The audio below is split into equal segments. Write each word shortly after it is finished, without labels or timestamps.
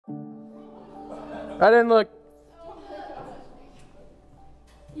I didn't look.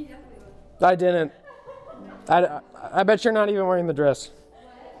 I didn't. I bet you're not even wearing the dress.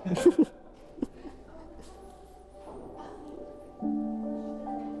 Give him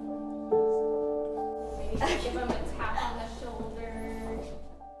a tap on the shoulder.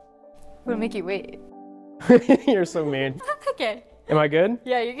 I'm gonna make you wait. You're so mean. Okay. Am I good?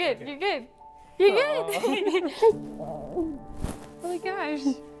 Yeah, you're good. You're good. You're good. Oh my gosh.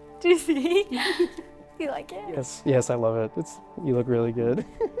 Do you see? You like it? Yes. Yes, I love it. You look really good.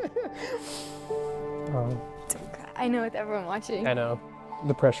 Don't cry. I know with everyone watching. I know.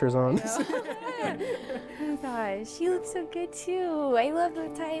 The pressure's on. Oh my gosh, she looks so good too. I love the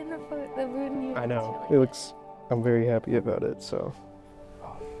tie in the boot here. I know. It looks. I'm very happy about it. So.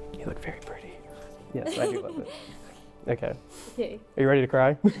 Oh, you look very pretty. Yes, I do love it. Okay. Okay. Are you ready to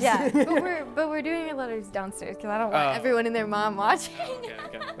cry? Yeah, but we're doing our letters downstairs because I don't want everyone and their mom watching.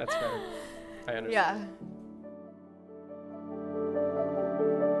 Okay. That's fair. I understand. Yeah.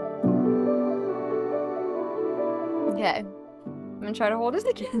 Okay. I'm gonna try to hold it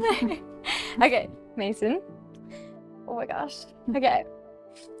together. Okay, Mason. Oh my gosh. Okay.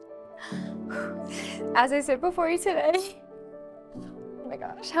 As I said before you today. Oh my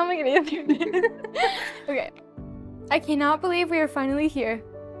gosh, how am I gonna get through this? Okay. I cannot believe we are finally here.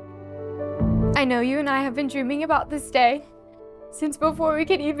 I know you and I have been dreaming about this day since before we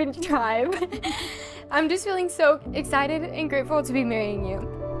could even drive. I'm just feeling so excited and grateful to be marrying you.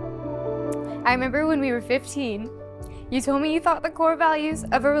 I remember when we were 15, you told me you thought the core values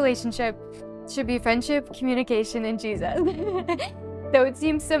of a relationship should be friendship, communication, and Jesus. Though it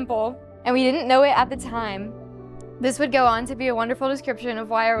seems simple, and we didn't know it at the time, this would go on to be a wonderful description of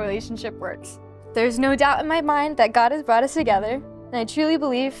why our relationship works. There's no doubt in my mind that God has brought us together, and I truly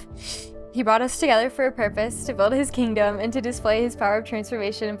believe He brought us together for a purpose, to build His kingdom and to display His power of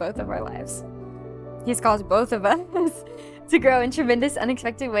transformation in both of our lives. He's caused both of us to grow in tremendous,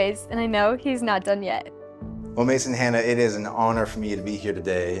 unexpected ways, and I know He's not done yet. Well, Mason, Hannah, it is an honor for me to be here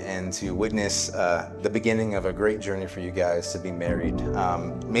today and to witness the beginning of a great journey for you guys to be married.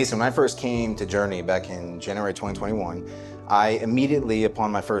 Mason, when I first came to Journey back in January 2021, I immediately,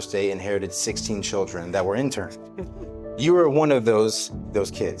 upon my first day, inherited 16 children that were interns. You were one of those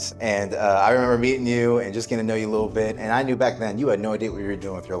kids, and I remember meeting you and just getting to know you a little bit, and I knew back then you had no idea what you were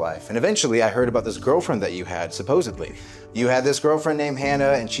doing with your life. And eventually I heard about this girlfriend that you had, supposedly. You had this girlfriend named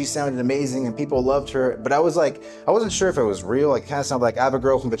Hannah, and she sounded amazing, and people loved her, but I was like, I wasn't sure if it was real. Like, it kind of sounded like I have a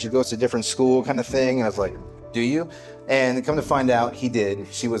girlfriend, but she goes to a different school kind of thing, and I was like, do you? And come to find out, he did.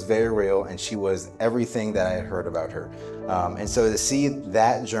 She was very real, and she was everything that I had heard about her. And so to see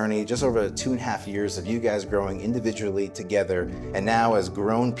that journey, just over 2.5 years of you guys growing individually together, and now as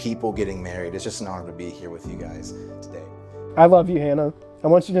grown people getting married, it's just an honor to be here with you guys today. I love you, Hannah. I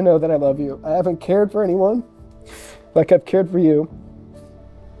want you to know that I love you. I haven't cared for anyone like I've cared for you.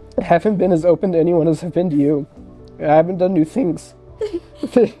 I haven't been as open to anyone as I've been to you. I haven't done new things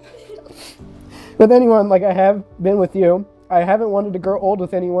with anyone like I have been with you. I haven't wanted to grow old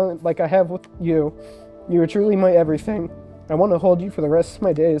with anyone like I have with you. You are truly my everything. I want to hold you for the rest of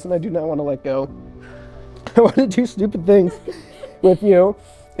my days, and I do not want to let go. I want to do stupid things with you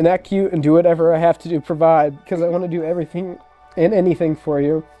and act cute and do whatever I have to do, provide, because I want to do everything and anything for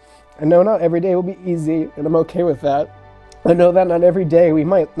you. I know not every day will be easy, and I'm okay with that. I know that not every day we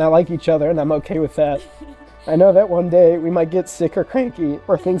might not like each other, and I'm okay with that. I know that one day we might get sick or cranky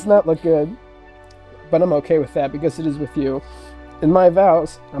or things not look good, but I'm okay with that because it is with you. In my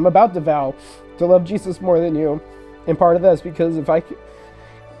vows, I'm about to vow to love Jesus more than you, and part of that is because if I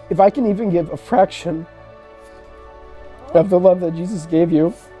can even give a fraction of the love that Jesus gave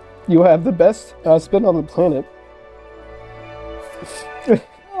you, you will have the best husband on the planet.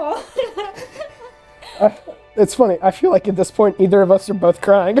 It's funny, I feel like at this point either of us are both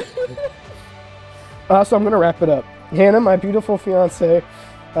crying. So I'm gonna wrap it up. Hannah, my beautiful fiance,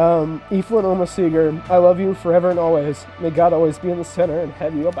 Evelyn Oma Seeger, I love you forever and always. May God always be in the center and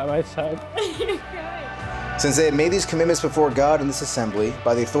have you by my side. Since they have made these commitments before God in this assembly,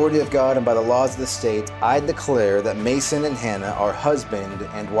 by the authority of God and by the laws of the state, I declare that Mason and Hannah are husband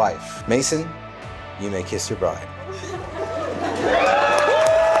and wife. Mason, you may kiss your bride.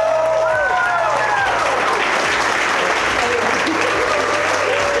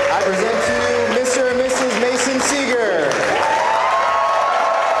 I present to you Mr. and Mrs. Mason Seeger.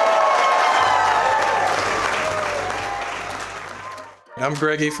 I'm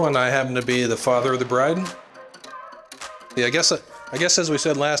Greg Efelin. I happen to be the father of the bride. Yeah, I guess as we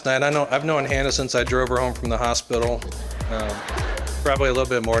said last night, I've known Hannah since I drove her home from the hospital. Probably a little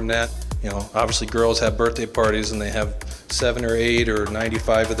bit more than that. You know, obviously girls have birthday parties and they have 7 or 8 or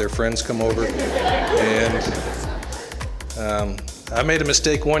 95 of their friends come over. And I made a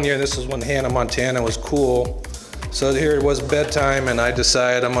mistake one year, and this was when Hannah Montana was cool. So here it was bedtime, and I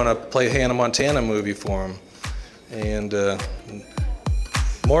decided I'm gonna play a Hannah Montana movie for him. And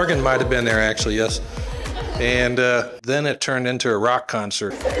Morgan might have been there actually, yes. And then it turned into a rock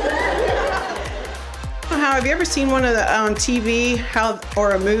concert. Have you ever seen one of the on TV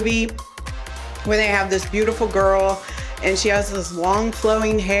or a movie where they have this beautiful girl and she has this long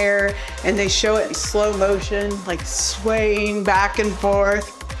flowing hair and they show it in slow motion, like swaying back and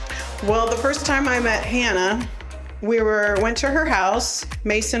forth? Well, the first time I met Hannah, we went to her house.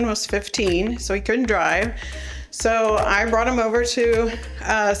 Mason was 15, so he couldn't drive. So I brought him over to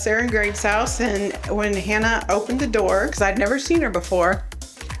Sarah and Greg's house, and when Hannah opened the door, because I'd never seen her before,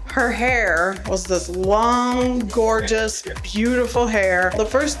 her hair was this long, gorgeous, beautiful hair. The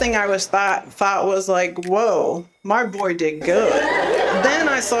first thing I thought was like, whoa, my boy did good. Then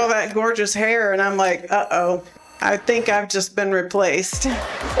I saw that gorgeous hair and I'm like, uh-oh, I think I've just been replaced.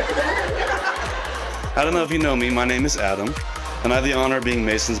 I don't know if you know me, my name is Adam, and I have the honor of being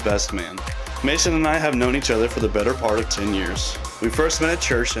Mason's best man. Mason and I have known each other for the better part of 10 years. We first met at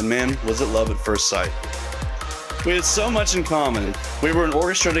church, and man, was it love at first sight. We had so much in common. We were in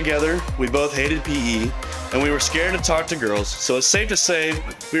orchestra together, we both hated PE, and we were scared to talk to girls, so it's safe to say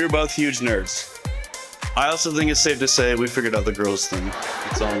we were both huge nerds. I also think it's safe to say we figured out the girls thing.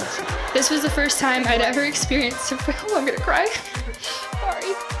 It's almost. This was the first time I'd ever experienced oh, I'm gonna cry.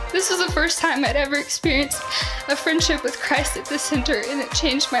 Sorry. This was the first time I'd ever experienced a friendship with Christ at the center, and it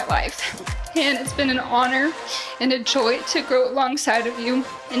changed my life. And it's been an honor and a joy to grow alongside of you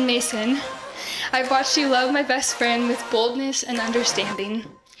and Mason. I've watched you love my best friend with boldness and understanding.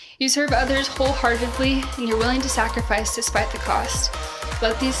 You serve others wholeheartedly, and you're willing to sacrifice despite the cost.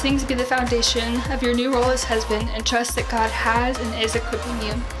 Let these things be the foundation of your new role as husband, and trust that God has and is equipping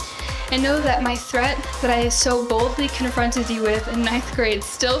you. And know that my threat that I so boldly confronted you with in 9th grade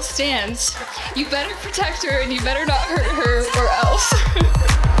still stands. You better protect her, and you better not hurt her, or else.